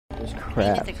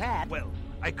There's crab. Well,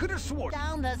 I could have sworn.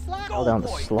 Down the slide. Go down the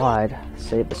slide.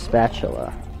 Save the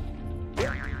spatula.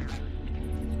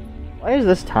 Why is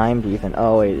this timed even?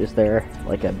 Oh wait, is there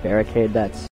like a barricade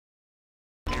that's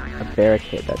being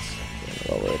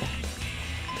lowered?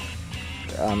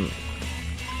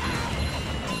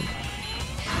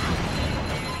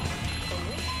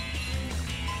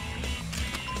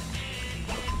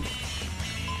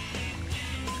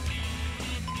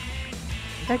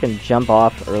 I can jump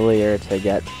off earlier to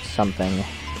get something.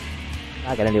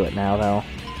 Not gonna do it now though.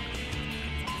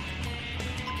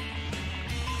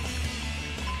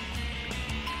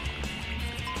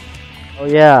 Oh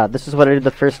yeah, this is what I did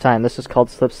the first time. This is called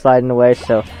slip sliding away,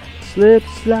 so slip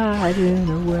sliding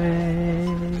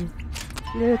away.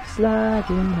 Slip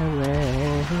sliding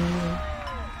away.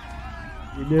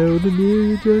 You know the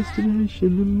nearer your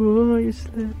destination, the more you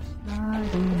slip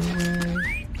sliding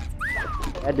away.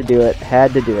 Had to do it,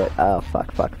 had to do it. Oh,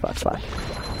 fuck.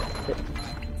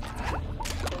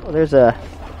 Oh, there's the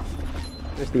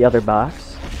other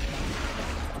box.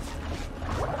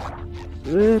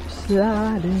 Slip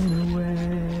sliding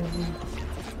away.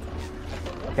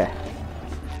 Okay.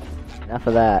 Enough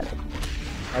of that.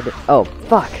 Oh,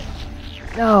 fuck!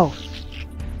 No!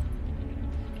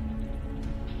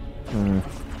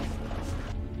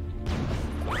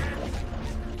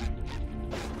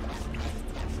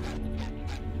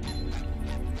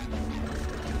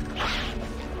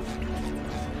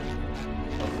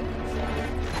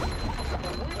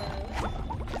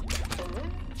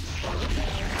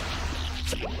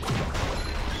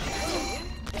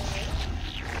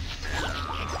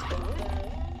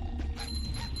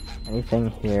 Anything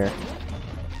here?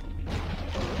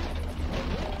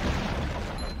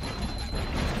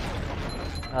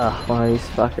 Ugh, one of these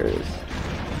fuckers.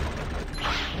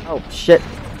 Oh shit!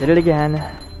 Did it again.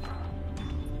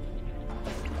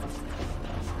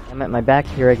 I'm at my back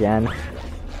here again.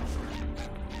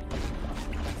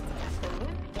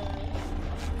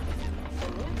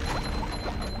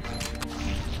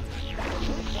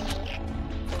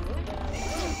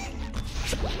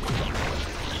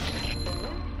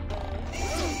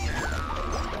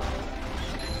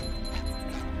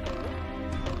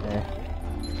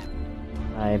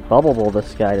 I bubble bowl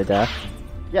this guy to death.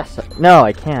 Yes! No,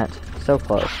 I can't. So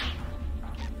close.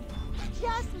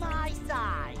 Just my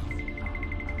size.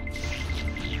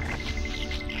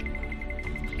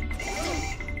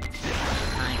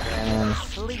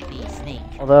 Sleepy snake.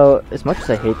 Although, as much as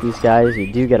I hate these guys,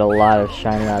 you do get a lot of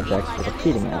shiny objects for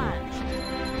defeating them.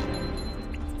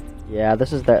 Yeah,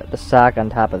 this is the sock on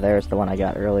top of there is the one I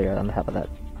got earlier on top of that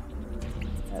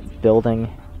building.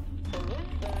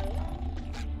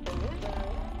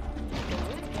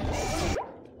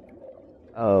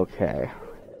 Okay,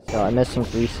 so I'm missing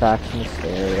 3 socks in this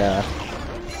area.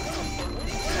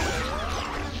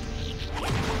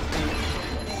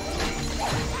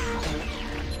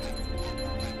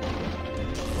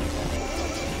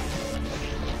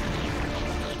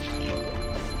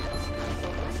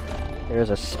 There's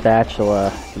a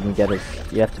spatula you can get.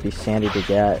 You have to be sandy to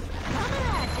get.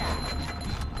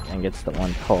 I think it's the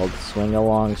one called Swing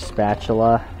Along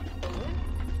Spatula.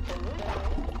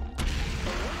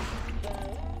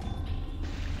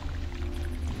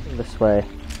 This way.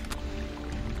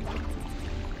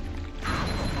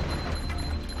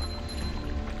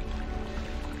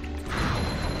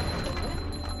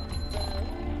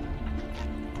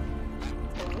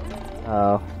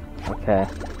 Oh, okay.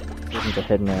 This isn't a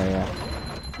hidden area.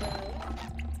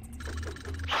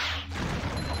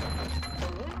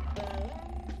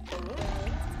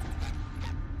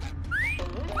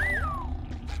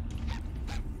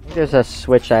 I think there's a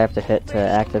switch I have to hit to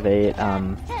activate,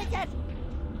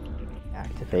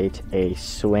 activate a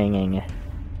swinging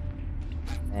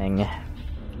thing.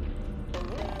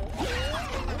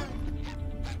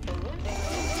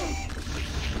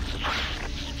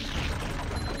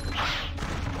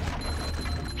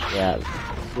 Yeah,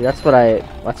 see, that's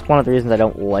one of the reasons I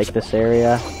don't like this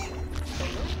area.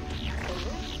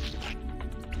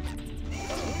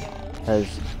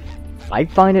 Because I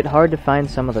find it hard to find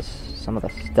some of the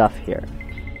stuff here.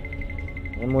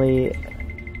 Namely,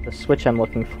 the switch I'm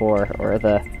looking for, or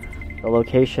the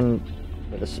location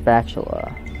for the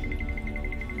spatula.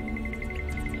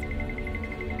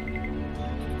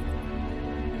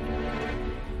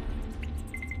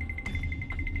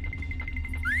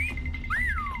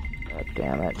 God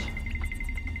damn it.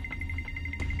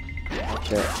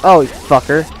 Gotcha. Oh, you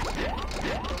fucker!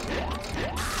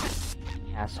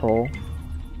 Asshole.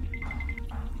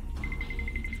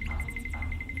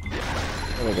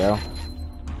 There we go.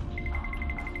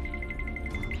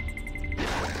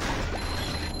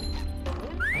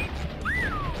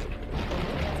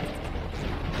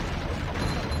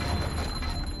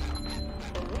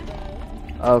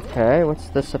 Okay, what's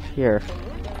this up here?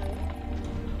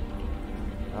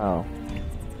 Oh.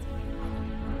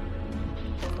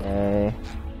 Okay.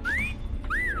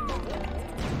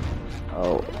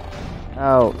 Oh.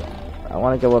 Oh. I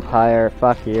want to go up higher.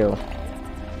 Fuck you.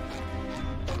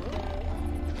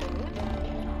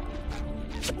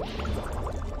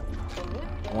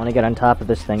 I want to get on top of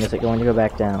this thing. Is it going to go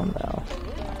back down, though?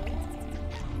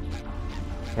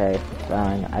 Okay,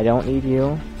 fine. I don't need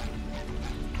you.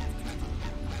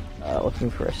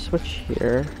 Looking for a switch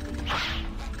here.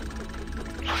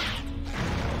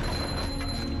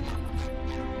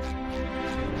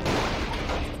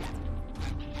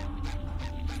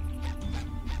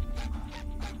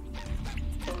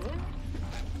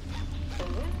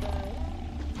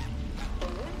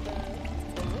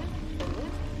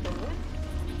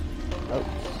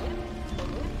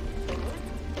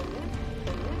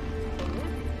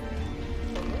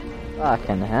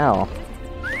 Fucking hell.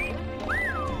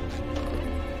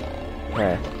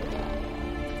 Okay.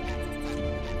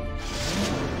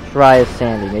 Try as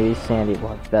Sandy. Maybe Sandy will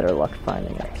have better luck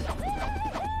finding it.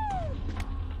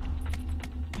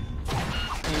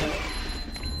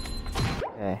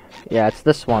 Okay. Yeah, it's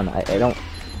this one. I don't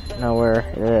know where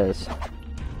it is.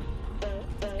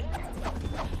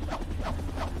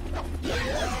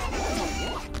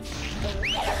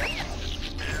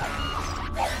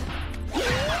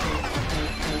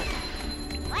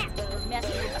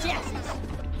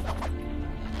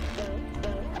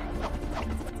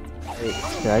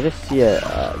 Did I just see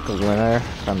a glimmer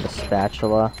from the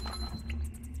spatula?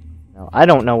 No, I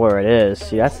don't know where it is.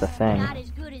 See, that's the thing. Not as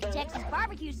good as Texas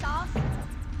barbecue sauce.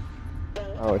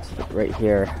 Oh, it's right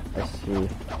here. I see.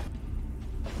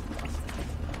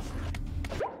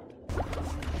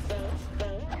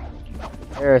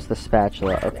 There's the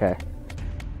spatula. Okay.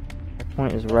 The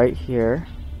point is right here.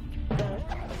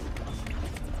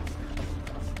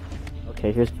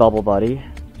 Okay, here's Bubble Buddy.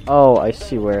 Oh, I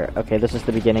see where. Okay, this is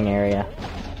the beginning area.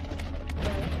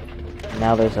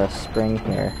 Now there's a spring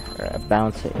here, or a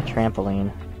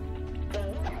trampoline.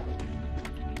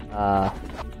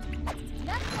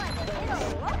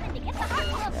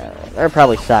 There are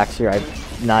probably socks here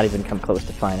I've not even come close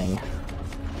to finding.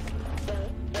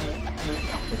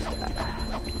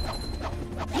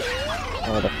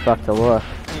 Where the fuck to look?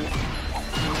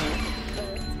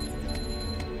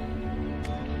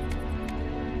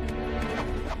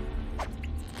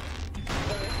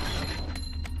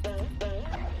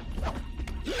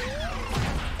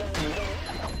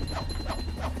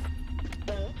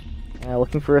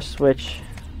 Looking for a switch.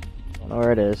 Don't know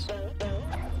where it is.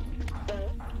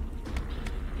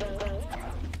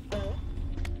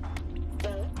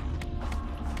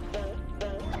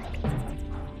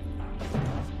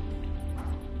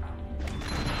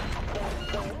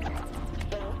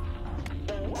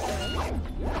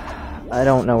 I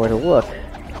don't know where to look.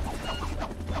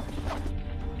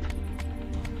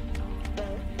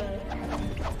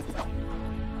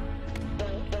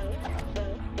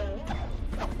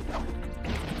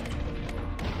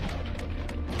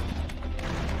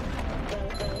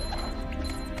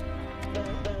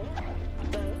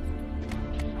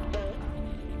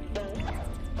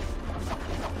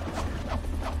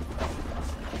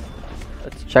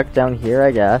 Let's check down here,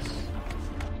 I guess.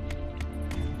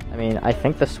 I mean, I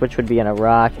think the switch would be in a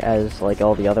rock, as like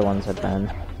all the other ones have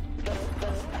been.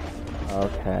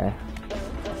 Okay.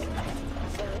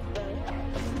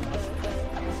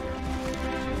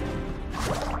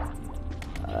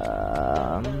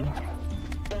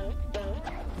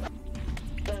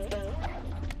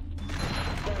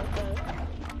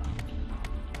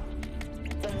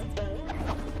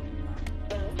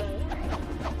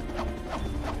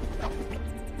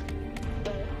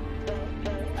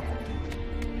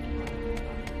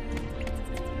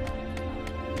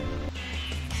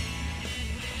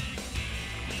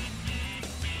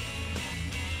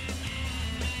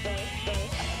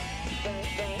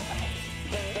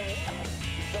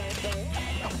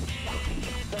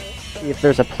 See if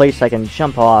there's a place I can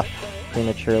jump off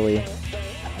prematurely.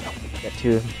 Get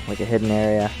to like a hidden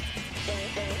area.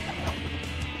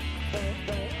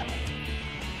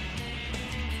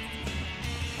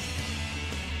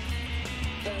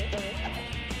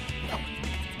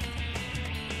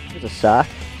 There's a sock.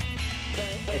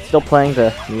 It's still playing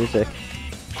the music.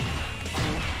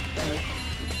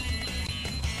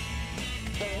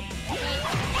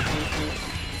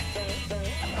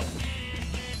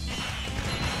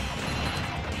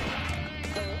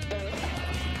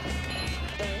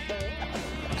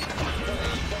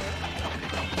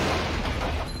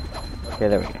 Okay,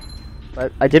 there we go.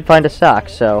 But I did find a sock,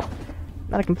 so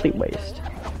not a complete waste.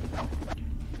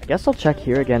 I guess I'll check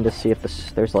here again to see if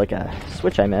there's like a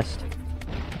switch I missed.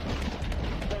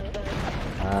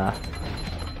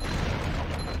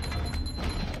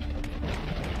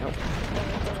 Nope.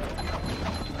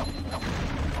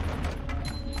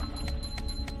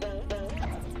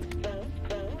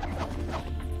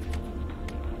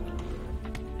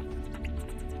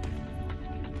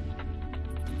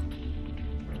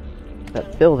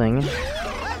 That building.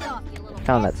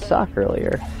 Found that sock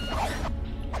earlier.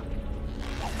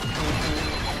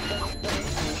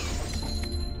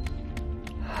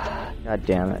 God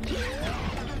damn it.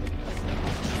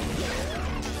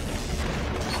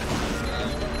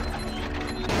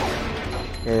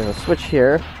 Okay, there's a switch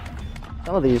here.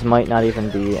 Some of these might not even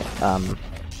be, well,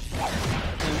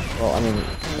 I mean,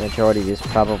 the majority of these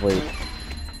probably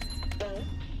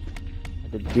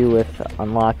had to do with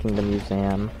unlocking the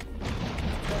museum.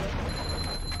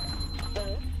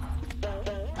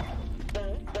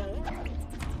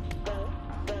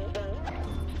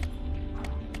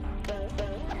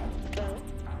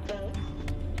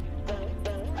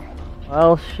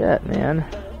 Well, shit, man.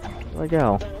 Where'd I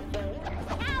go?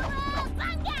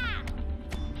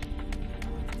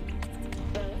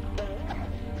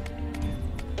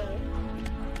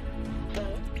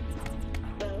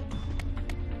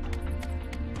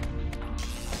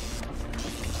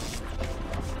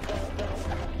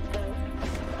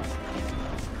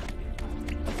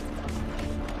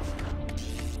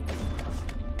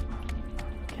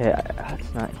 Okay,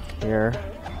 it's not here.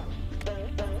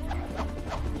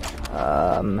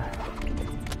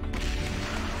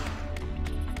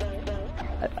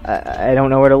 I don't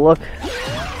know where to look.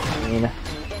 I mean,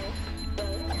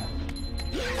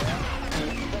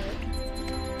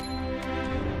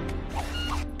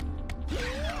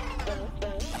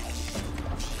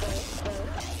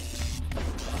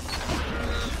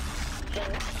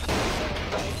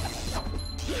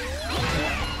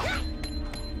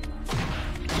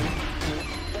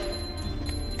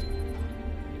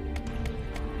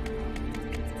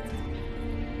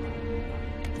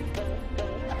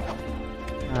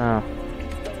 oh.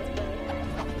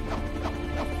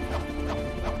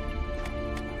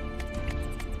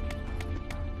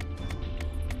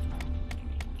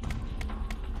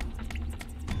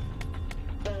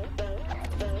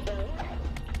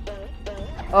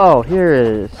 Oh, here it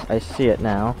is. I see it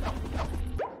now.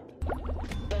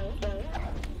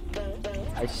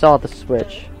 I saw the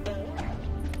switch.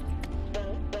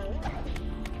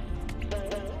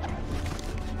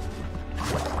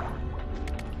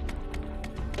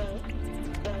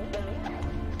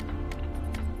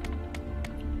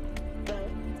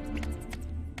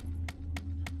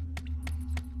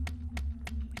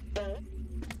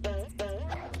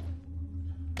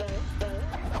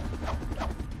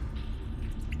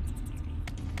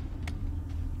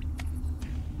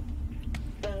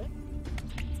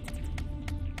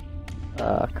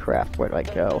 Crap, where do I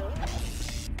go?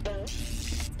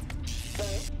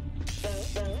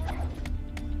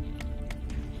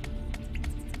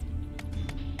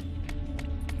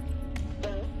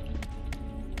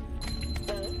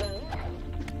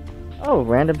 Oh,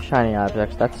 random shiny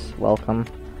objects, that's welcome.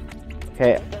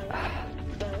 Okay. I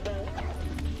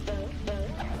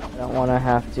don't want to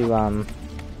have to,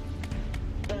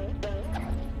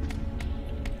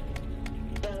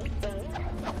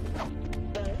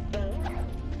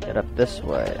 get up this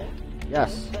way.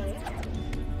 Yes.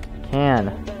 Can.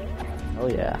 Oh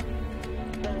yeah.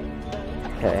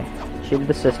 Okay. Cheated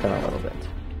the system a little bit.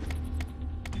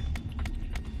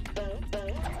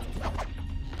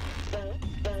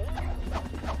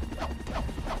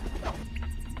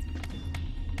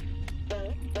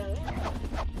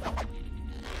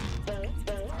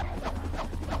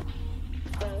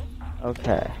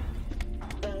 Okay.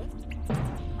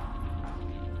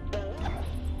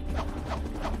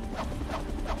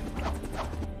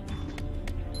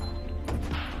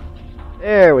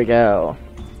 There we go.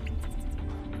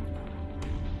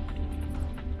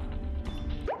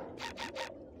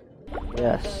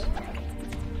 Yes.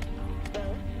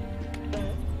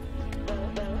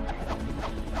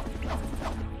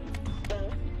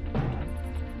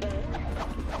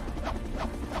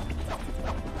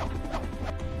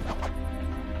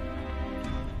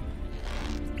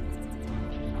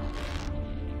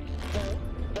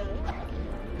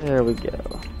 There we go.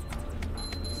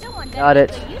 Got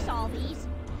it.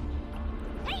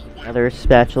 Another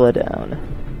spatula down.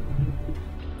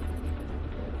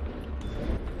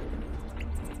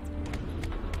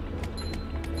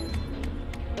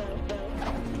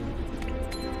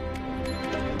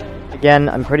 Again,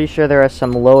 I'm pretty sure there are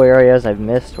some low areas I've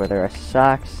missed where there are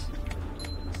socks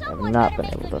I've not been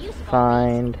able to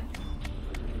find.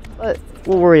 But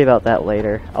we'll worry about that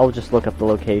later. I'll just look up the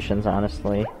locations,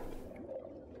 honestly.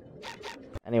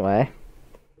 Anyway.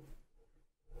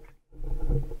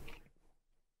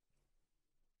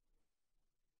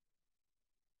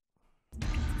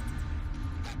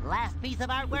 Last piece of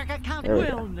artwork accounted.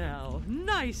 Well now,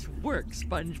 nice work,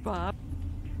 Spongebob.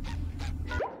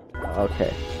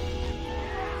 Okay.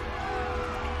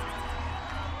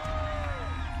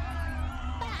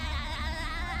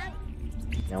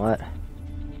 You know what?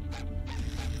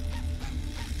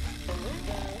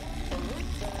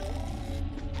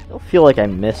 I still feel like I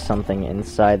missed something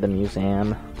inside the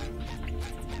museum.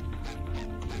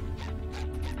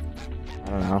 I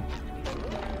don't know.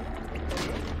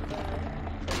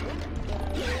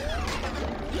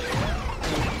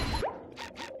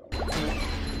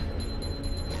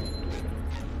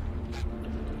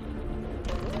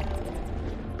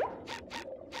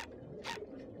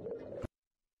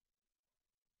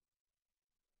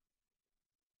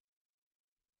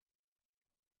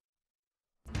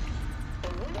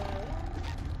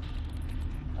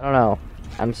 I don't know.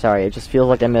 I'm sorry, it just feels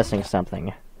like I'm missing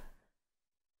something.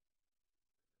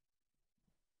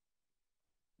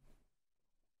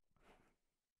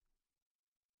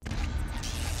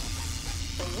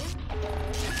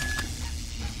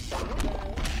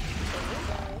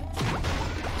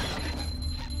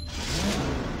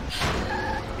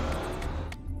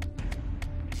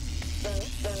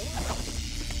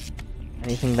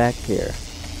 Anything back here?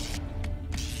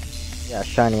 Yeah,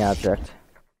 shiny object.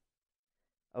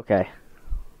 Okay.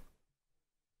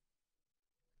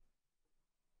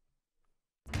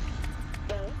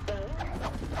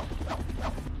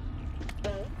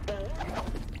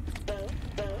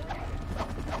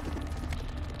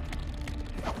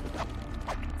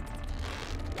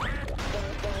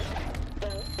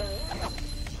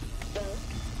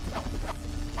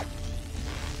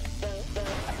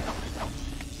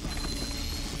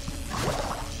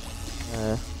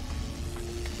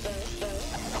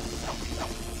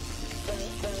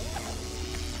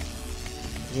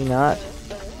 Maybe not.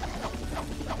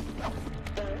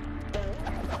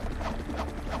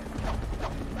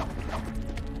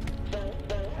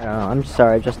 I don't know, I'm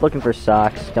sorry, just looking for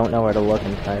socks, don't know where to look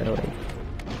entirely.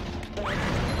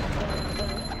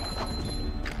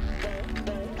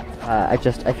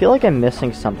 I feel like I'm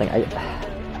missing something. I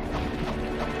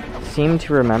seem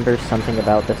to remember something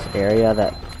about this area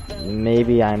that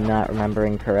maybe I'm not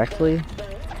remembering correctly.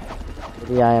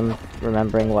 Maybe I am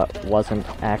remembering what wasn't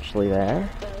actually there.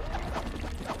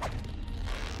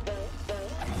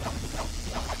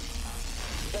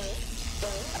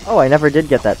 Oh, I never did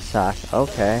get that sock.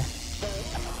 Okay.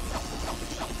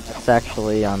 That's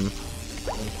actually,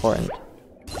 important.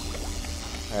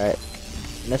 Alright.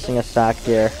 Missing a sock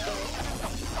here.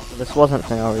 This wasn't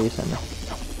for no reason.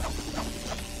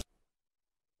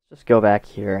 Just go back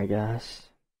here, I guess.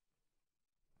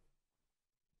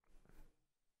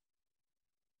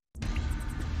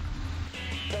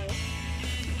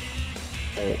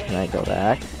 Wait, can I go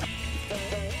back?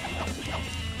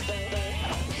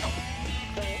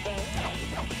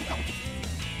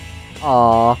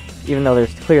 Aww, even though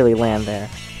there's clearly land there.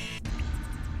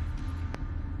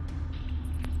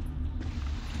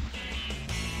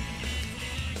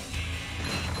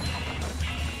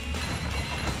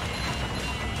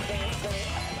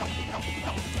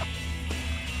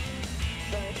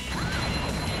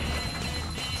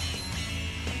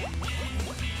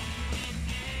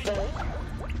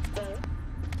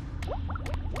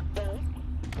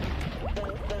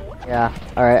 Yeah,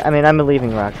 alright, I mean, I'm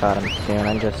leaving Rock Bottom soon,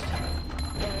 I'm just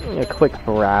doing a quick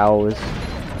browse.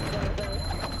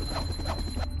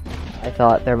 I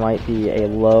thought there might be a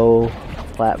low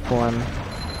platform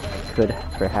I could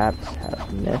perhaps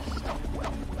have missed.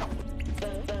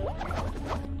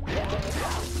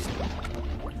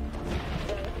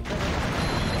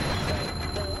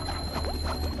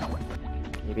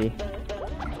 Maybe.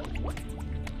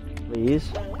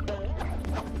 Please?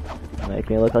 Make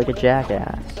me look like a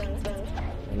jackass.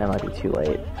 And that might be too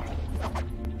late.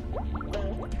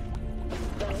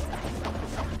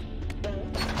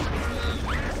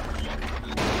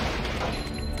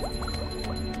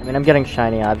 I mean, I'm getting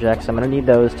shiny objects. I'm gonna need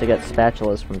those to get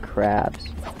spatulas from crabs.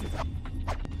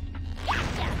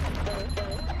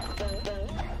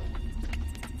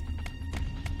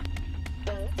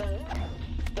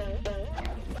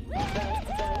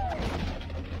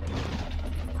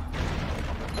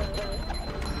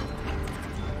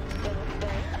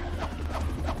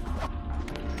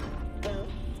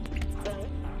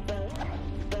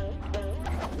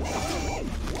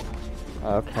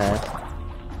 Okay.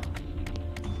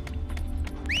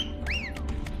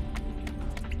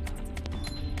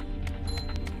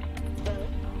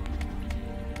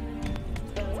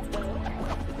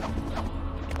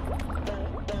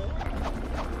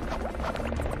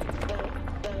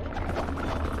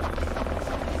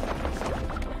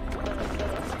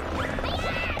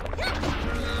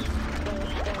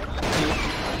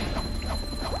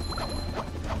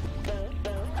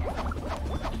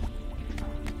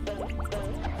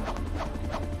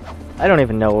 I don't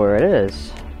even know where it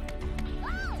is.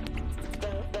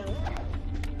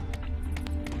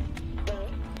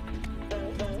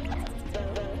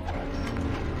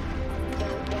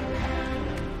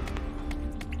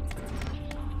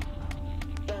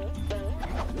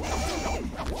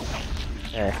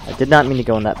 Okay, I did not mean to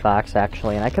go in that box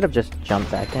actually, and I could have just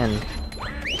jumped back in.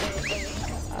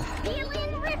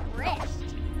 Feeling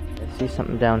refreshed. I see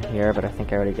something down here, but I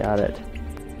think I already got it.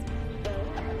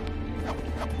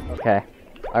 Okay,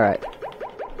 alright.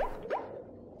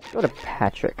 Go to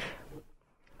Patrick.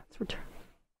 Let's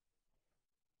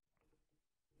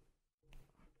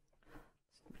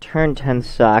return 10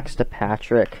 socks to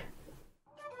Patrick.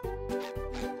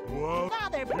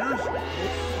 Father,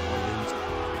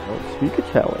 Don't speak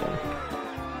Italian.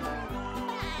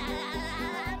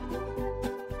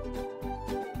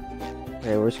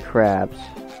 Okay, where's Crabs?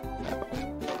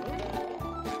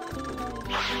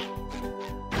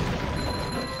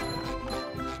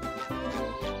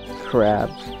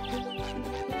 Crabs.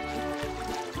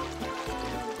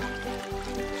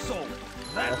 So,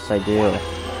 that's Yes, I do.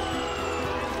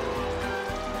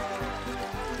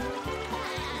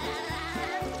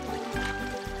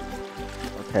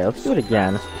 Okay, let's do it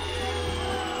again.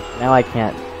 Now I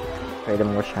can't trade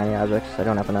him more shiny objects. I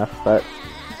don't have enough, but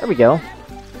there we go.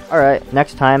 Alright,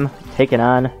 next time, taking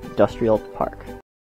on Industrial Park.